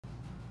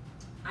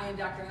I am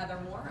Dr. Heather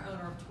Moore,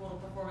 owner of Total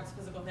Performance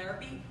Physical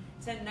Therapy.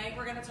 Tonight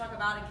we're going to talk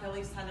about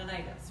Achilles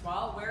tendonitis.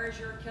 Well, where is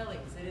your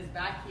Achilles? It is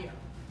back here.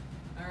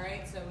 All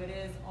right, so it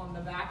is on the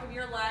back of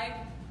your leg.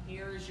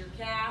 Here is your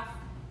calf,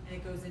 and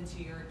it goes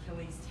into your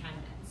Achilles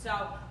tendon.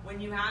 So when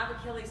you have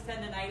Achilles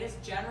tendonitis,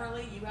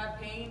 generally you have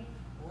pain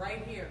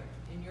right here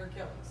in your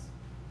Achilles.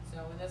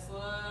 So in this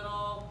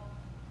little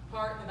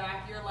part in the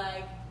back of your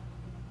leg,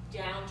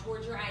 down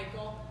towards your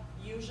ankle.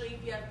 Usually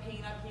if you have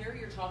pain up here,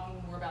 you're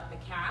talking more about the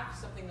calf,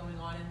 something going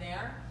on in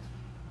there.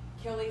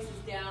 Achilles is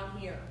down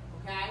here,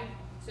 okay?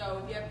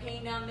 So if you have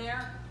pain down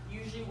there,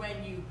 usually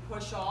when you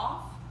push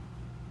off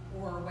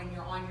or when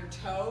you're on your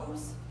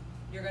toes,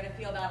 you're gonna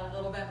feel that a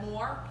little bit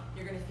more.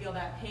 You're gonna feel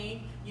that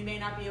pain. You may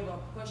not be able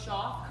to push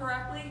off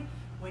correctly.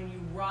 When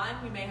you run,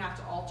 you may have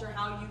to alter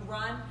how you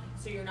run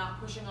so you're not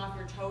pushing off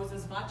your toes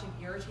as much and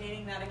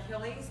irritating that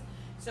Achilles.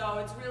 So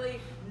it's really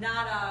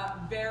not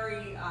a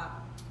very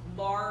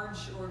large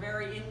or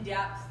very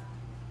in-depth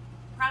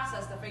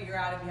process to figure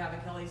out if you have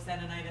Achilles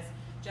tendonitis.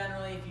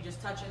 Generally, if you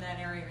just touch in that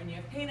area and you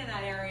have pain in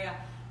that area,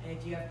 and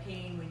if you have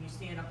pain when you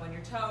stand up on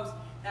your toes,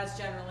 that's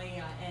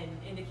generally an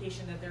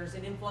indication that there's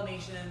an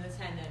inflammation in the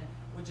tendon,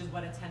 which is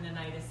what a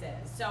tendonitis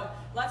is. So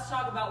let's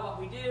talk about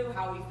what we do,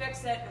 how we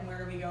fix it, and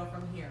where do we go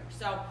from here.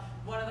 So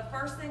one of the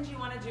first things you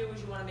want to do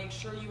is you want to make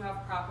sure you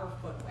have proper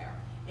footwear.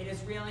 It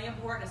is really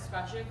important,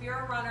 especially if you're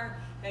a runner,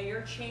 that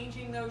you're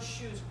changing those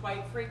shoes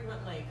quite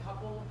frequently, a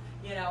couple,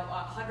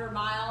 100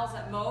 miles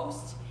at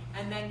most,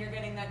 and then you're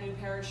getting that new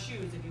pair of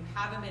shoes. If you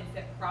haven't been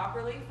fit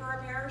properly for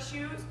a pair of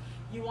shoes,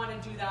 you want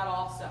to do that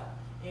also.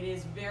 It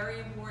is very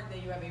important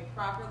that you have a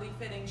properly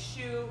fitting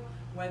shoe,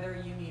 whether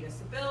you need a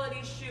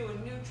stability shoe,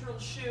 a neutral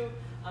shoe,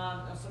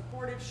 a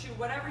supportive shoe,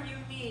 whatever you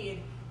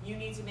need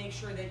to make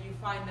sure that you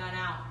find that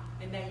out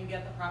and that you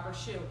get the proper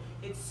shoe.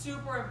 It's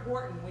super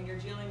important when you're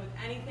dealing with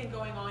anything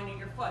going on in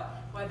your foot,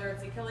 whether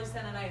it's Achilles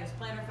tendonitis,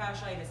 plantar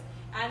fasciitis,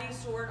 any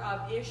sort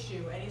of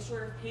issue, any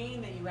sort of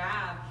pain that you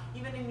have,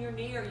 even in your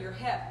knee or your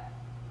hip,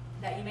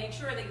 that you make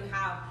sure that you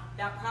have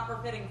that proper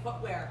fitting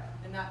footwear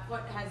and that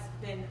foot has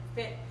been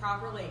fit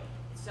properly.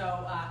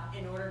 So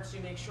in order to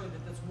make sure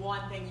that that's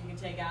one thing you can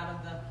take out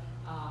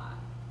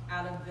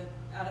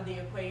of the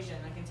equation.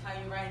 I can tell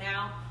you right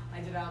now, I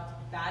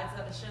developed bad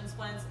shin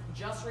splints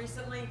just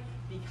recently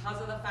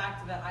because of the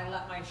fact that I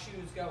let my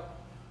shoes go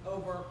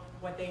over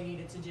what they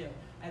needed to do.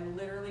 I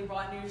literally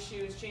bought new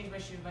shoes, changed my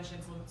shoes, my shin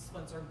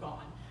splints are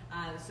gone.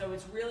 So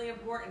it's really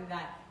important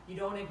that you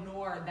don't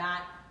ignore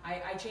that.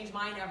 I change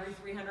mine every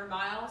 300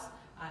 miles.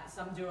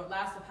 Some do it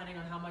less depending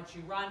on how much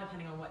you run,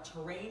 depending on what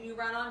terrain you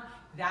run on.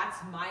 That's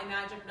my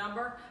magic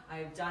number.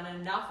 I've done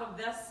enough of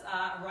this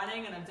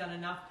running, and I've done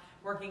enough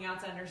working out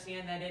to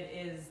understand that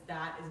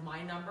that is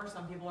my number.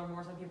 Some people are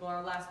more, some people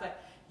are less,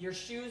 but your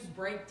shoes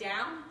break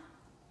down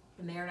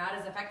and they are not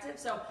as effective.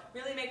 So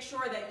really make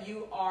sure that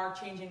you are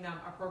changing them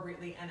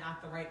appropriately and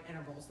at the right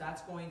intervals.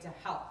 That's going to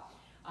help.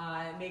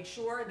 Make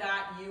sure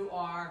that you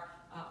are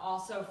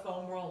also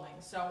foam rolling.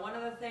 So one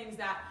of the things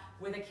that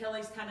with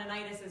Achilles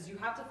tendonitis is you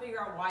have to figure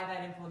out why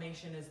that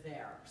inflammation is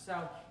there.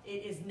 So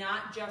it is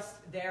not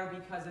just there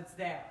because it's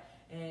there.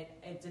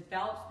 It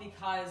develops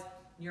because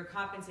you're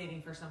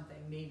compensating for something.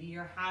 Maybe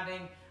you're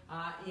having,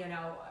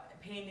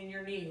 pain in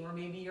your knee, or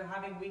maybe you're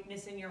having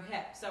weakness in your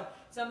hip. So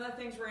some of the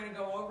things we're going to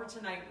go over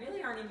tonight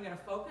really aren't even going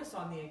to focus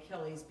on the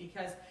Achilles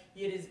because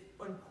it is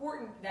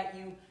important that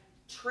you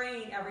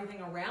train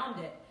everything around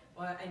it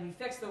and you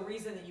fix the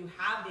reason that you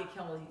have the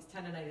Achilles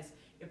tendonitis.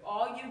 If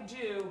all you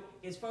do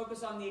is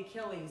focus on the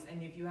Achilles,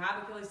 and if you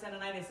have Achilles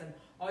tendonitis and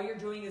all you're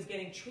doing is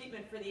getting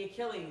treatment for the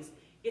Achilles,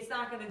 it's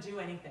not going to do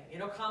anything.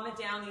 It'll calm it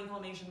down, the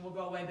inflammation will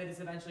go away, but it's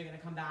eventually going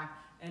to come back,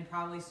 and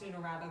probably sooner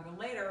rather than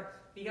later,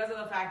 because of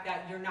the fact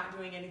that you're not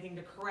doing anything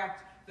to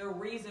correct the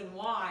reason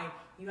why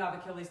you have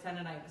Achilles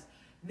tendonitis.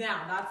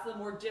 Now, that's the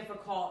more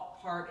difficult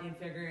part in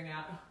figuring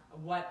out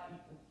what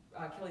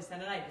Achilles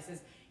tendonitis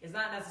is. It's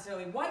not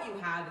necessarily what you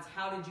have, it's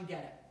how did you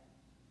get it.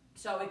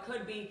 So it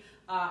could be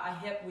a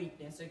hip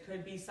weakness, it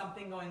could be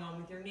something going on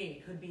with your knee,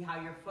 it could be how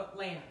your foot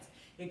lands,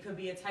 it could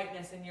be a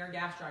tightness in your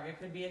gastroc, it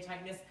could be a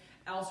tightness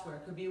elsewhere,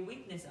 it could be a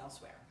weakness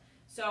elsewhere.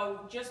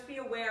 So just be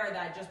aware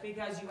that just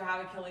because you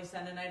have Achilles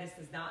tendonitis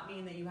does not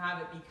mean that you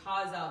have it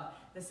because of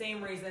the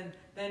same reason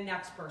the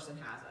next person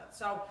has it.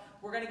 So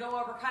we're going to go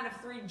over kind of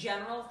 3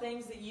 general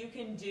things that you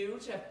can do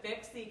to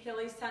fix the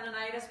Achilles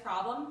tendonitis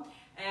problem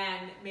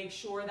and make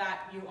sure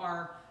that you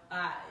are,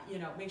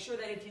 make sure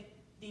that if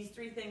these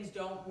 3 things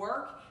don't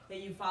work,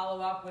 that you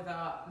follow up with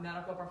a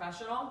medical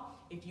professional.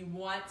 If you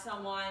want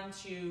someone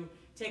to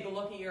take a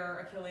look at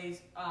your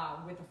Achilles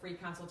with a free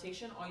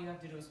consultation, all you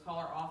have to do is call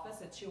our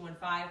office at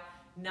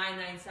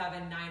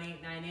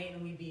 215-997-9898,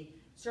 and we'd be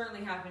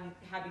certainly happy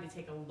to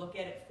take a look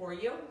at it for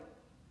you.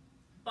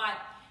 But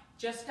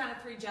just kind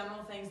of 3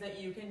 general things that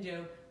you can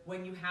do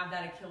when you have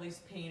that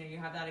Achilles pain or you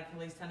have that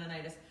Achilles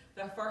tendonitis.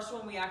 The first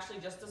one we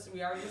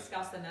already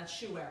discussed, and that's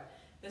shoe wear.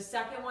 The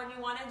second one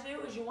you want to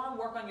do is you want to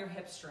work on your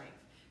hip strength,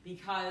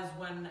 because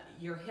when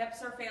your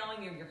hips are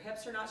failing or your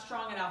hips are not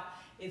strong enough,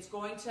 it's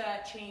going to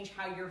change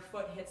how your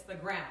foot hits the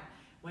ground.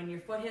 When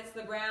your foot hits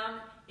the ground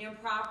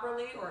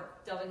improperly or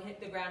doesn't hit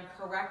the ground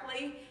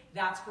correctly,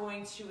 that's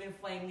going to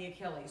inflame the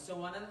Achilles. So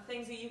one of the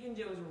things that you can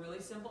do is a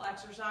really simple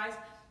exercise.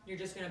 You're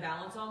just going to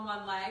balance on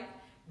one leg.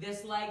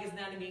 This leg is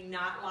going to be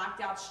not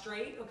locked out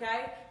straight,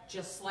 okay?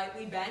 Just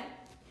slightly bent.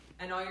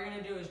 And all you're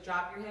going to do is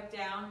drop your hip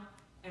down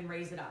and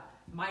raise it up.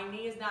 My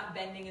knee is not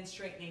bending and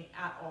straightening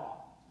at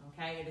all,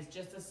 okay? It is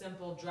just a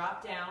simple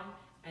drop down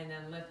and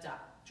then lift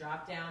up.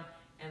 Drop down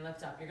and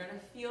lift up. You're going to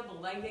feel the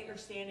leg that you're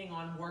standing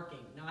on working,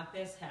 not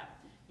this hip.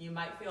 You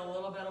might feel a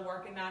little bit of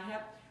work in that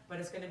hip, but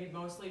it's going to be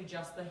mostly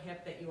just the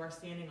hip that you are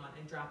standing on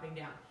and dropping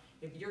down.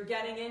 If you're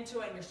getting into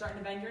it and you're starting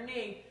to bend your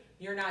knee,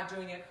 you're not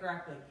doing it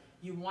correctly.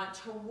 You want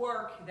to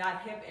work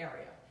that hip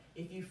area.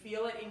 If you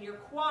feel it in your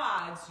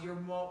quads, you're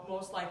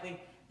most likely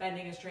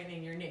bending and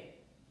straightening your knee.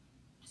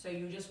 So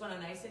you just want to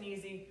nice and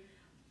easy,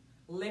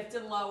 lift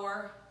and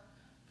lower,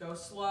 go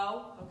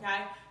slow,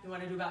 okay? You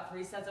want to do about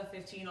 3 sets of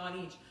 15 on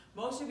each.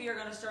 Most of you are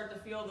going to start to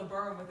feel the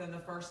burn within the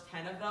first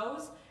 10 of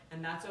those,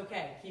 and that's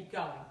okay. Keep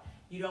going.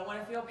 You don't want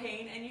to feel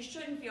pain, and you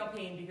shouldn't feel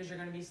pain because you're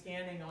going to be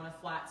standing on a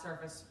flat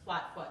surface,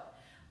 flat foot.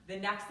 The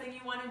next thing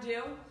you want to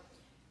do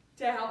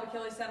to help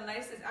Achilles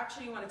tendonitis is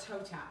actually you want to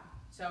toe tap.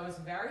 So it's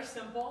very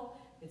simple.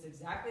 It's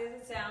exactly as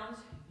it sounds.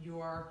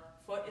 Your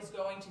foot is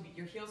going to be,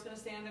 your heel is going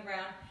to stay on the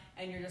ground,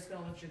 and you're just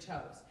going to lift your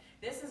toes.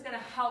 This is going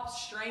to help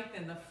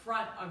strengthen the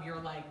front of your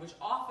leg, which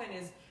often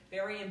is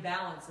very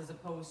imbalanced as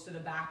opposed to the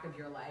back of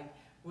your leg,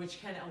 which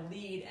can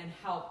lead and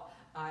help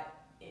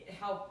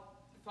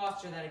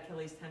foster that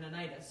Achilles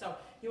tendonitis. So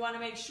you want to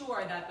make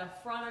sure that the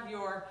front of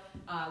your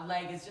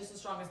leg is just as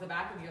strong as the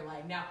back of your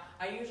leg. Now,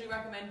 I usually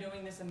recommend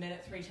doing this a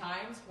minute 3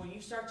 times. When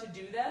you start to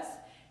do this,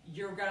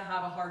 you're going to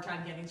have a hard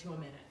time getting to a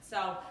minute.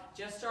 So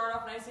just start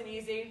off nice and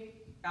easy,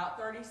 about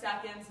 30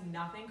 seconds,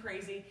 nothing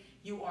crazy.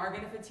 You are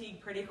going to fatigue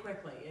pretty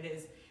quickly. It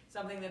is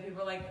something that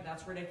people are like,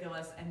 that's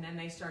ridiculous, and then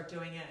they start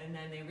doing it, and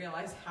then they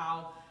realize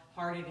how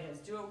hard it is.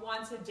 Do it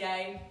once a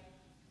day,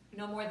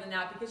 no more than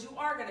that, because you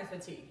are going to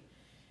fatigue.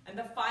 And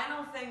the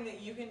final thing that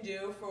you can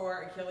do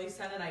for Achilles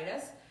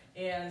tendonitis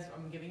is,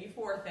 I'm giving you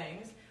 4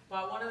 things,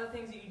 but one of the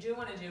things that you do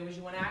want to do is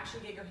you want to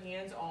actually get your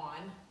hands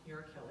on your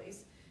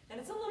Achilles. And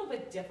it's a little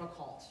bit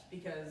difficult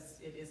because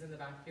it is in the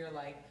back of your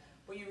leg,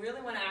 but you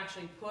really want to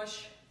actually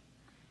push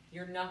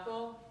your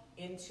knuckle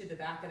into the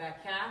back of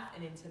that calf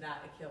and into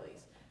that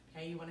Achilles.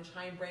 Okay, you want to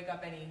try and break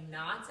up any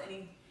knots,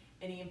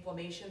 any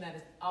inflammation that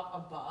is up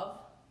above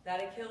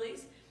that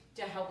Achilles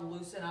to help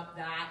loosen up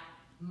that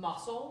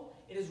muscle.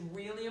 It is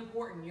really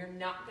important. You're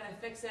not going to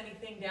fix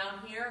anything down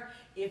here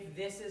if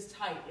this is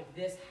tight, if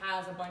this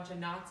has a bunch of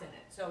knots in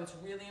it. So it's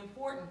really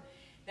important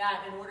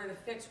that in order to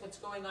fix what's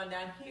going on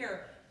down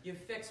here, you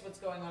fix what's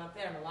going on up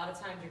there. And a lot of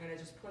times you're going to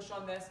just push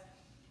on this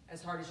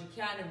as hard as you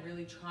can and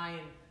really try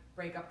and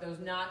break up those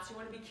knots. You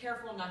want to be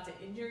careful not to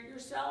injure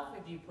yourself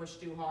if you push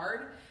too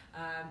hard,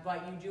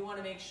 but you do want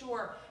to make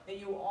sure that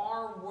you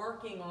are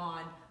working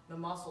on the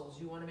muscles.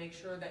 You want to make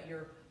sure that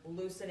you're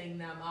loosening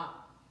them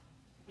up.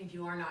 If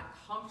you are not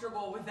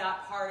comfortable with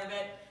that part of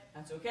it,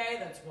 that's okay.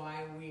 That's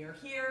why we are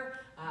here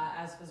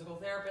as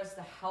physical therapists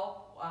to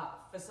help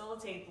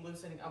facilitate the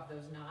loosening of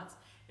those knots.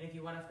 And if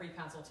you want a free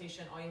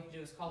consultation, all you have to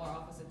do is call our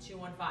office at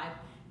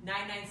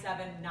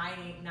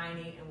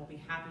 215-997-9898, and we'll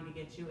be happy to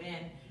get you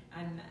in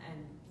and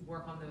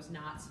work on those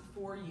knots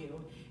for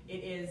you.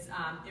 It is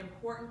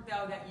important,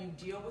 though, that you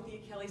deal with the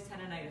Achilles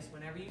tendonitis.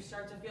 Whenever you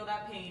start to feel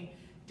that pain,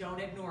 don't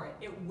ignore it.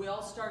 It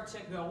will start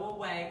to go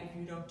away if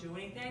you don't do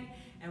anything.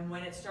 And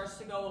when it starts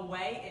to go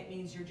away, it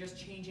means you're just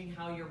changing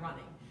how you're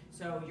running.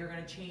 So you're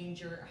going to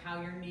change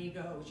how your knee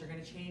goes. You're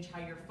going to change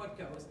how your foot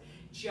goes,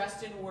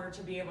 just in order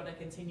to be able to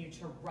continue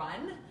to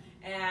run.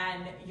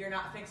 And you're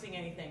not fixing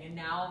anything. And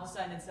now all of a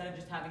sudden, instead of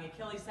just having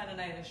Achilles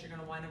tendonitis, you're going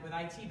to wind up with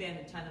IT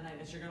banded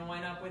tendonitis. You're going to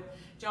wind up with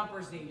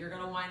jumper's knee. You're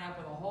going to wind up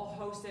with a whole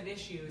host of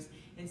issues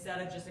instead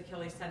of just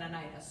Achilles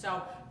tendonitis.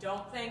 So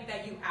don't think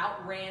that you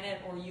outran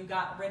it or you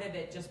got rid of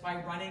it just by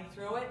running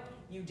through it.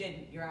 You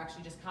didn't. You're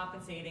actually just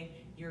compensating.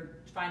 You're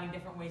finding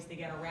different ways to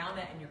get around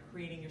it, and you're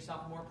creating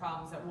yourself more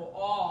problems that will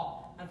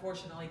all,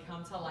 unfortunately,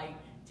 come to light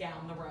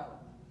down the road.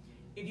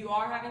 If you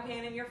are having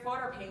pain in your foot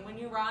or pain when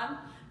you run,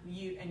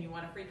 and you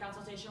want a free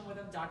consultation with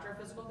a doctor of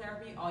physical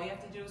therapy, all you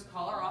have to do is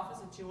call our office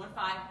at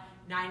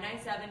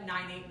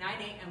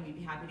 215-997-9898, and we'd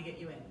be happy to get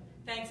you in.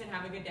 Thanks, and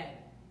have a good day.